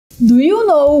Do you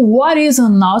know what is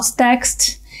an alt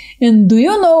text? And do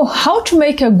you know how to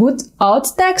make a good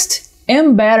alt text?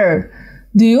 And better,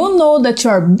 do you know that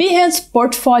your Behance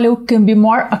portfolio can be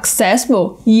more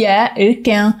accessible? Yeah, it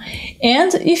can.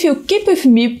 And if you keep with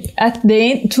me to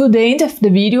the end of the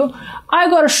video, I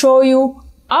gotta show you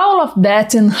all of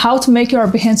that and how to make your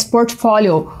Behance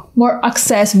portfolio more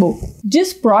accessible.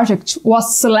 This project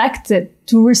was selected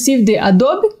to receive the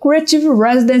Adobe Creative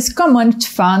Residency Community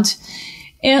Fund.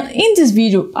 And in this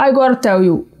video, I gotta tell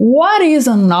you what is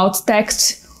an alt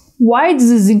text, why this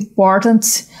is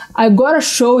important, I gotta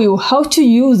show you how to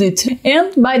use it,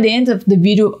 and by the end of the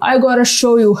video, I gotta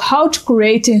show you how to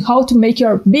create and how to make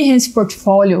your Behance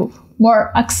portfolio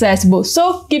more accessible.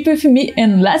 So keep with me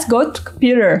and let's go to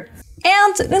computer.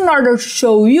 And in order to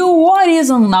show you what is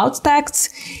an alt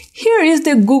text, here is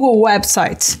the Google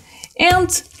website.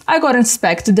 And I gotta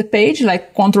inspect the page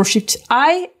like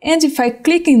Ctrl+Shift+I, and if I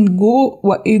click in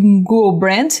Google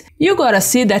brand, you gotta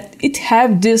see that it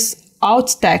have this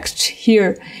alt text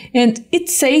here and it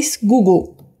says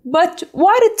Google. But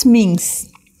what it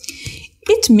means?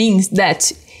 It means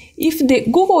that if the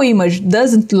Google image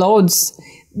doesn't load,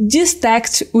 this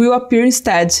text will appear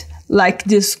instead, like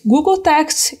this Google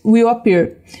text will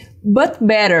appear. But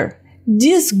better,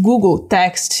 this Google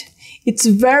text, it's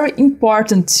very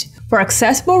important for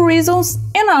accessible reasons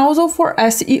and also for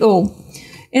SEO.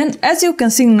 And as you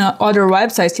can see in other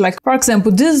websites, like for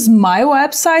example, this is my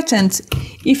website, and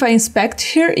if I inspect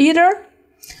here either,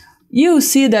 you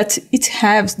see that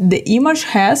the image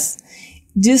has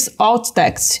this alt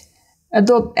text,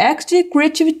 Adobe XD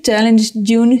Creative Challenge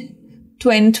June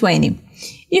 2020.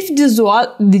 If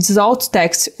this alt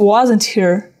text wasn't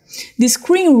here, the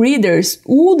screen readers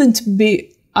wouldn't be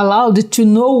allowed to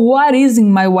know what is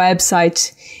in my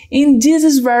website, and this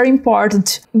is very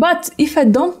important. But if I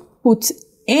don't put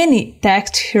any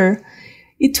text here,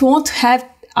 it won't have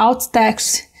alt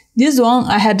text. This one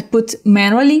I had put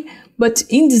manually, but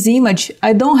in this image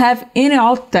I don't have any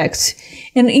alt text.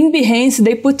 And in Behance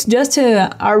they put just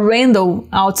a random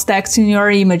alt text in your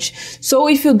image. So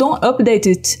if you don't update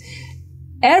it,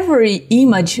 every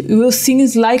image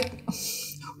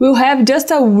will have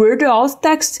just a weird alt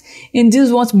text, and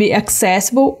this won't be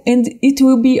accessible, and it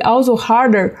will be also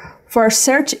harder for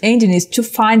search engines to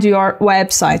find your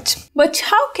website. But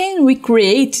how can we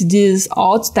create this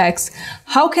alt text?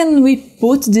 How can we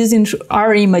put this into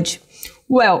our image?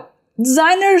 Well,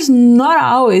 designers not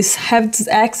always have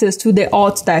access to the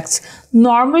alt text.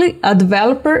 Normally a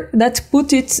developer that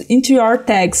put it into your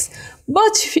tags.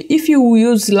 But if you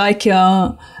use like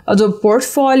Adobe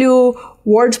Portfolio,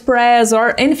 WordPress,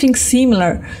 or anything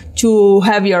similar to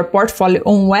have your portfolio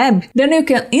on web, then you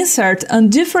can insert a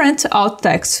different alt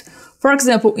text. For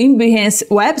example, in Behance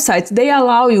website, they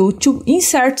allow you to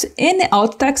insert any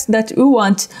alt text that you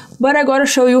want, but I gotta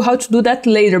show you how to do that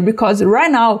later, because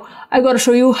right now I gotta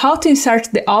show you how to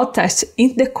insert the alt text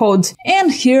in the code.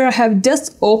 And here I have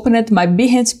just opened my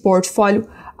Behance portfolio.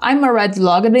 I'm already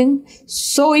logged in,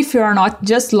 so if you are not,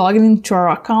 just log into your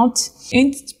account.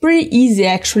 And it's pretty easy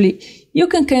actually. You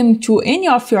can come to any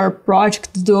of your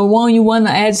projects, the one you want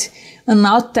to add an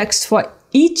alt text for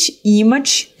each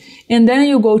image, and then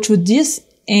you go to this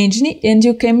engine and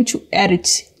you come to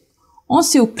edit.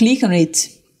 Once you click on it,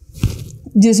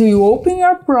 this will open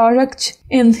your project,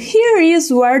 and here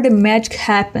is where the magic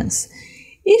happens.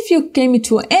 If you came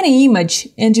to any image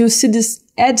and you see this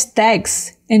add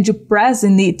tags and you press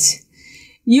in it,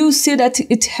 you see that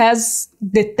it has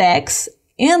the tags,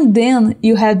 and then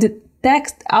you have the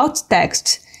text, alt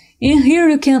text, and here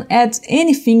you can add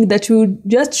anything that will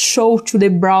just show to the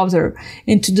browser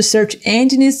and to the search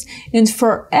engines, and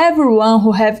for everyone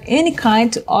who have any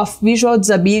kind of visual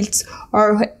disabilities,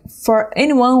 or for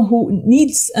anyone who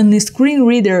needs a screen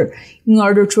reader in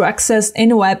order to access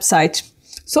any website.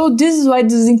 So this is why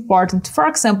this is important. For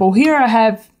example, here I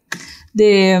have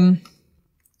the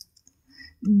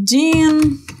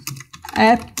Gene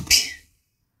app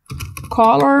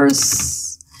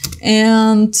colors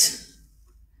and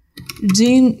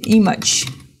Gene image.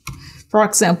 For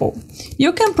example,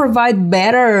 you can provide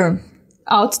better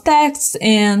alt text,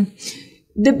 and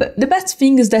the best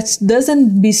thing is that it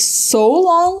doesn't be so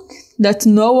long that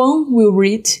no one will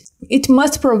read. It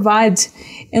must provide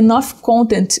enough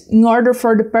content in order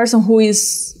for the person who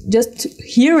is just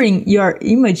hearing your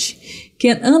image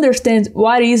can understand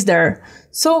what is there.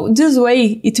 So this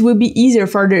way it will be easier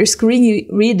for the screen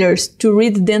readers to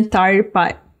read the entire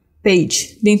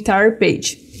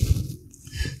page.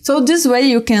 So this way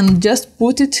you can just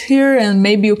put it here, and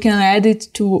maybe you can add it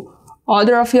to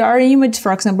other of your images.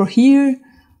 For example, here,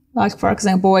 like for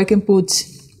example, I can put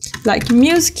like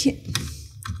music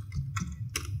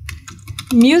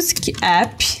music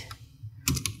app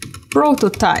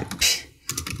prototype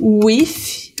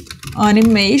with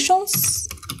animations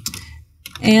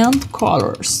and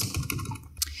colors.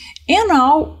 And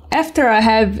now, after I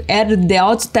have added the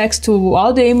alt text to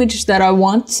all the images that I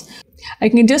want, I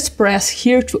can just press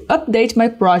here to update my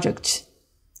project.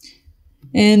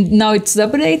 And now it's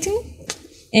updating.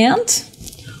 And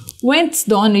when it's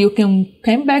done, you can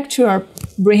come back to your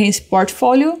Behance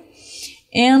portfolio.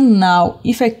 And now,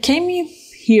 if I came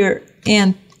here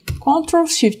and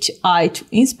Ctrl+Shift+I to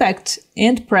inspect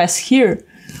and press here,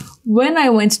 when I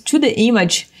went to the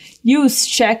image, you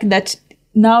check that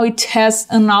now it has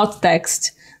an alt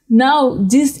text. Now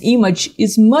this image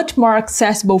is much more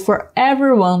accessible for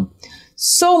everyone.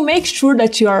 So make sure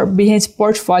that your Behance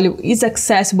portfolio is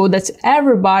accessible, that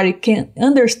everybody can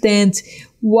understand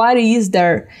what is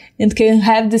there and can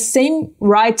have the same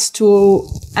rights to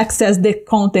access the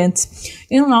content.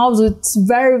 And also it's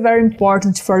very, very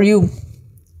important for you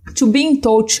to be in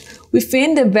touch with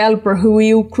any developer who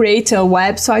will create a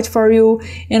website for you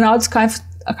and all this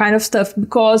kind of stuff,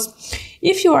 because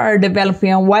if you are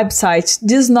developing a website,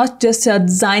 this is not just a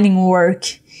designing work,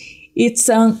 it's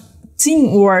a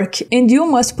teamwork, and you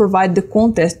must provide the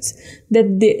context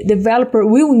that the developer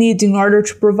will need in order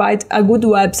to provide a good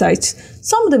website.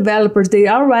 Some developers, they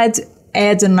already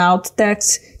add an alt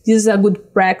text. This is a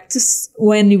good practice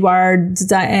when you are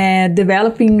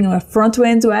developing a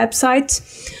front-end website.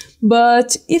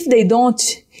 But if they don't,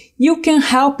 you can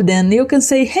help them. You can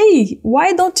say, hey,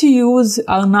 why don't you use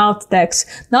an alt text?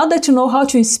 Now that you know how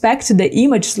to inspect the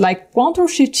image, like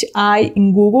Ctrl+Shift+I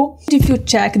in Google, if you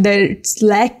check that it's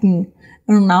lacking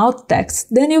an alt text,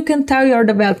 then you can tell your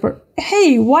developer,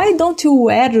 hey, why don't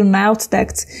you add an alt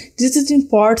text? This is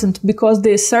important because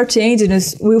the search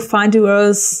engines will find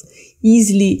us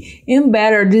easily and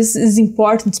better. This is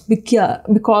important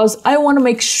because I want to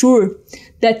make sure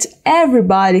that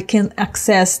everybody can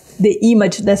access the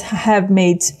image that I have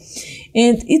made.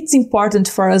 And it's important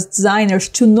for us designers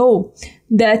to know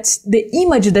that the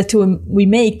image that we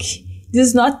make, this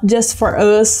is not just for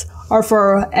us or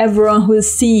for everyone who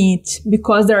is seeing it,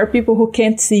 because there are people who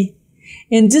can't see.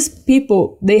 And these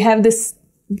people, they have the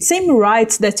same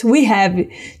rights that we have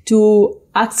to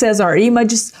access our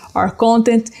images, our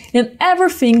content, and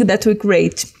everything that we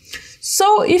create.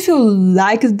 So if you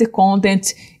liked the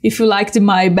content, if you liked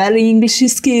my better English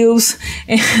skills,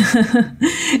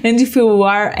 and if you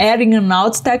are adding an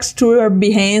alt text to your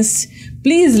Behance,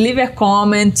 please leave a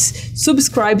comment,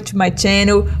 subscribe to my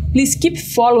channel. Please keep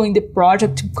following the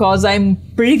project because I'm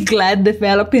pretty glad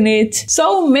developing it.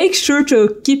 So make sure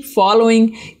to keep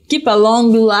following, keep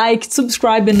along, like,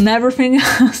 subscribe and everything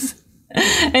else.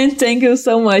 And thank you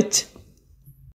so much.